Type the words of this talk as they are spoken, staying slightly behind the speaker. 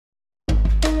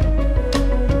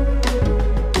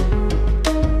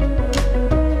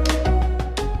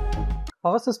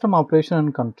Power system operation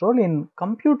and control. In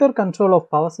computer control of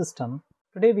power system,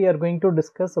 today we are going to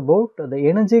discuss about the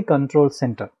energy control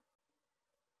center.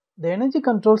 The energy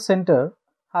control center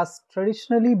has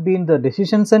traditionally been the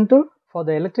decision center for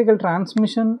the electrical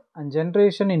transmission and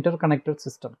generation interconnected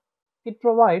system. It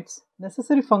provides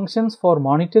necessary functions for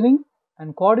monitoring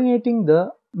and coordinating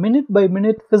the minute by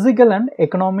minute physical and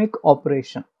economic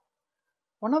operation.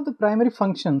 One of the primary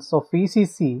functions of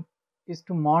ECC is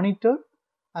to monitor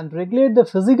and regulate the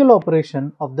physical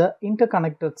operation of the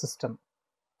interconnected system.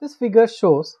 This figure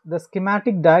shows the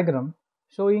schematic diagram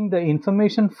showing the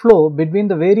information flow between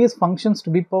the various functions to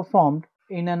be performed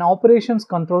in an operations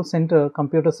control center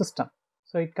computer system.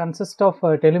 So it consists of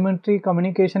telemetry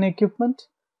communication equipment,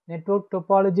 network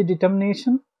topology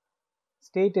determination,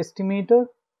 state estimator,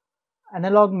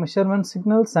 analog measurement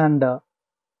signals and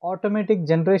automatic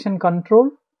generation control,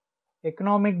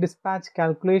 economic dispatch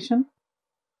calculation,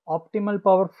 optimal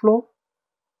power flow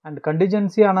and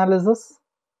contingency analysis,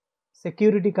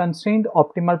 security constrained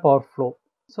optimal power flow.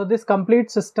 So this complete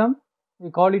system,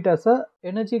 we call it as a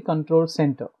energy control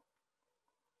center.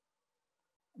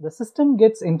 The system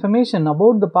gets information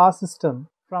about the power system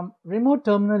from remote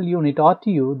terminal unit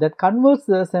RTU that converts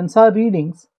the sensor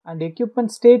readings and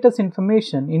equipment status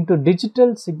information into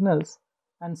digital signals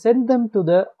and send them to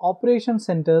the operation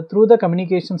center through the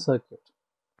communication circuit.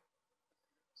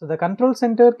 So the control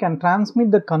center can transmit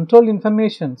the control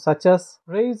information such as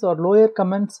raise or lower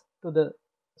commands to the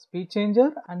speed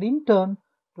changer and in turn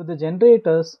to the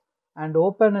generators and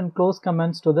open and close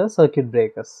commands to the circuit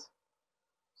breakers.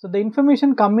 So the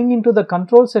information coming into the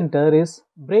control center is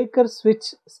breaker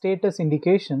switch status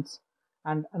indications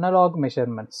and analog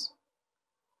measurements.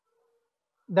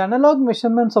 The analog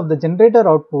measurements of the generator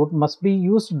output must be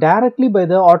used directly by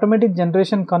the automatic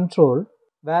generation control,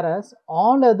 whereas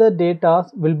all other data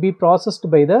will be processed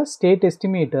by the state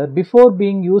estimator before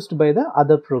being used by the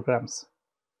other programs.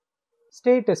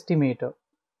 State estimator.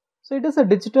 So it is a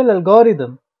digital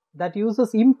algorithm that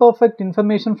uses imperfect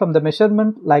information from the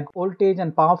measurement like voltage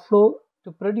and power flow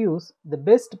to produce the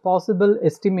best possible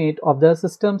estimate of the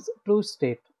system's true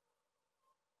state.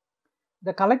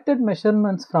 The collected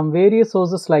measurements from various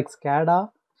sources like SCADA,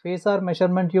 phasor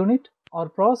measurement unit are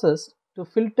processed to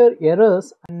filter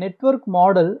errors and network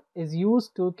model is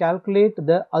used to calculate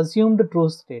the assumed true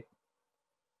state.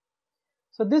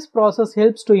 So this process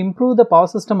helps to improve the power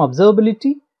system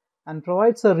observability and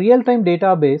provides a real-time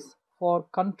database for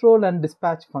control and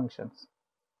dispatch functions.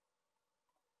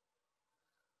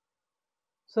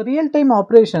 So real-time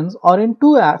operations are in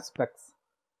two aspects.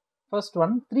 First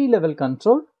one, 3-level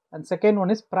control, and second one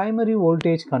is primary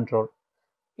voltage control.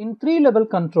 In 3-level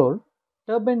control,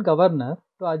 turbine governor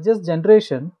to adjust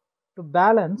generation to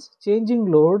balance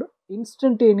changing load,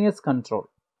 instantaneous control.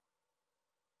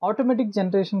 Automatic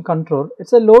generation control,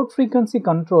 it's a load frequency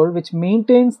control which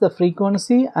maintains the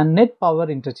frequency and net power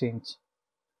interchange.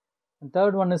 And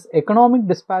third one is economic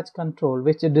dispatch control,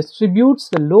 which distributes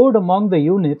the load among the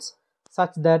units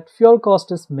such that fuel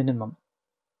cost is minimum.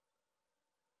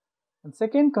 And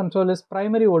second control is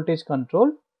primary voltage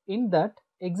control. In that,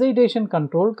 excitation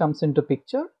control comes into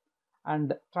picture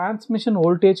and transmission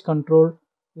voltage control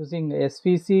using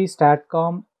SVC,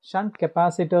 STATCOM, shunt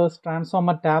capacitors,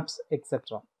 transformer taps,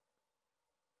 etc.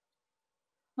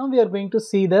 Now we are going to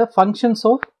see the functions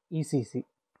of ECC.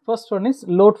 First one is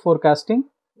load forecasting,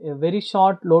 a very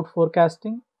short load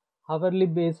forecasting, hourly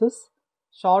basis,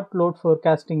 short load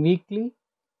forecasting weekly,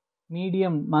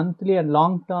 medium monthly and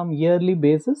long term yearly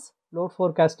basis. Load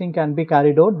forecasting can be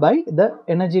carried out by the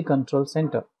energy control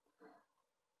center.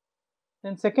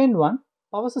 Then second one,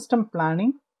 power system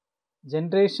planning,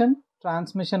 generation,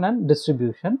 transmission and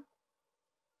distribution.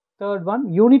 Third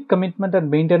one, unit commitment and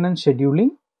maintenance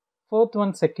scheduling. Fourth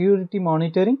one, security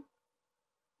monitoring.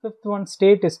 Fifth one,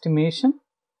 state estimation.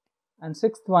 And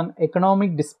sixth one,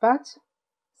 economic dispatch.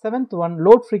 Seventh one,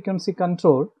 load frequency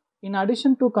control. In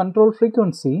addition to control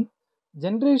frequency,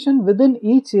 generation within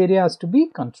each area has to be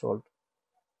controlled.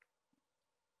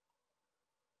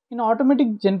 In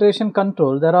automatic generation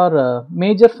control, there are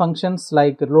major functions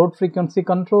like load frequency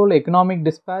control, economic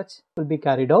dispatch will be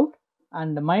carried out,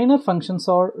 and minor functions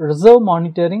are reserve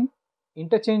monitoring,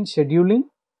 interchange scheduling,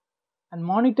 and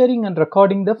monitoring and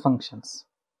recording the functions.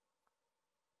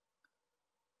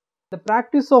 The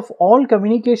practice of all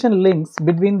communication links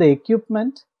between the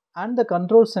equipment and the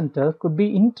control center could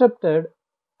be interrupted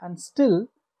and still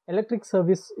electric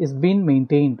service is being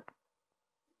maintained.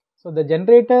 So the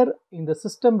generator in the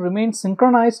system remains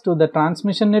synchronized to the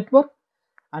transmission network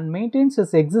and maintains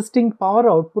its existing power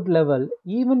output level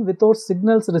even without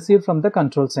signals received from the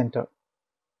control center.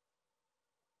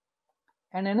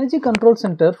 An energy control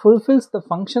center fulfills the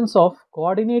functions of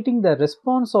coordinating the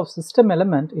response of system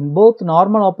element in both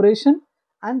normal operation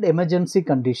and emergency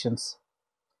conditions.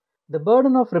 The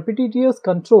burden of repetitious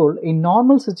control in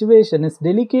normal situation is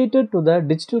delegated to the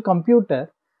digital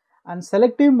computer and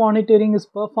selective monitoring is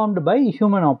performed by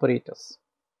human operators.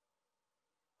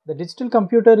 The digital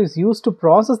computer is used to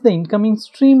process the incoming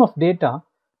stream of data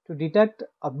to detect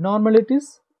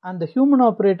abnormalities and the human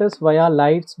operators via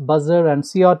lights, buzzer and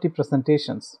CRT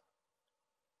presentations.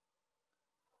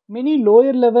 Many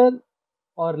lower level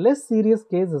or less serious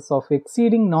cases of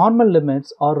exceeding normal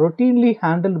limits are routinely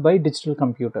handled by digital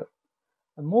computer.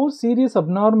 The more serious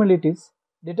abnormalities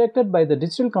detected by the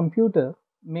digital computer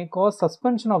may cause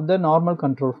suspension of the normal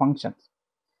control functions.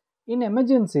 In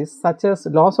emergencies such as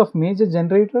loss of major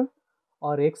generator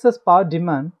or excess power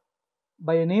demand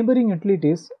by neighboring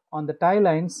utilities on the tie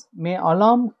lines,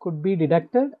 alarm could be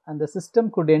detected and the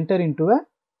system could enter into an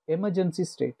emergency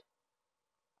state.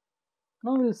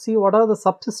 Now we will see what are the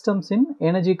subsystems in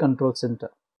energy control center.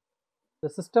 The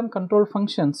system control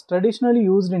functions traditionally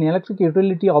used in electric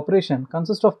utility operation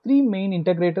consist of three main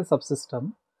integrated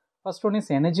subsystems. First one is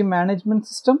energy management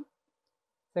system.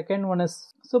 Second one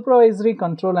is supervisory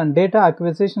control and data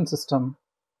acquisition system.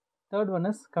 Third one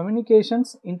is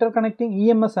communications interconnecting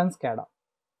EMS and SCADA.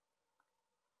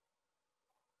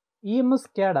 EMS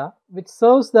SCADA, which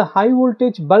serves the high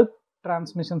voltage bulk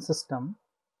transmission system,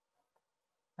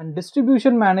 and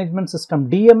distribution management system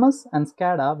DMS, and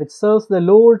SCADA, which serves the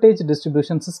low voltage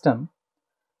distribution system,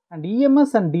 and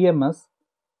EMS and DMS,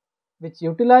 which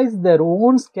utilize their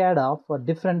own SCADA for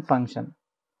different functions.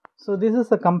 So this is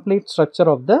the complete structure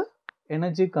of the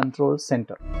energy control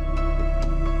center.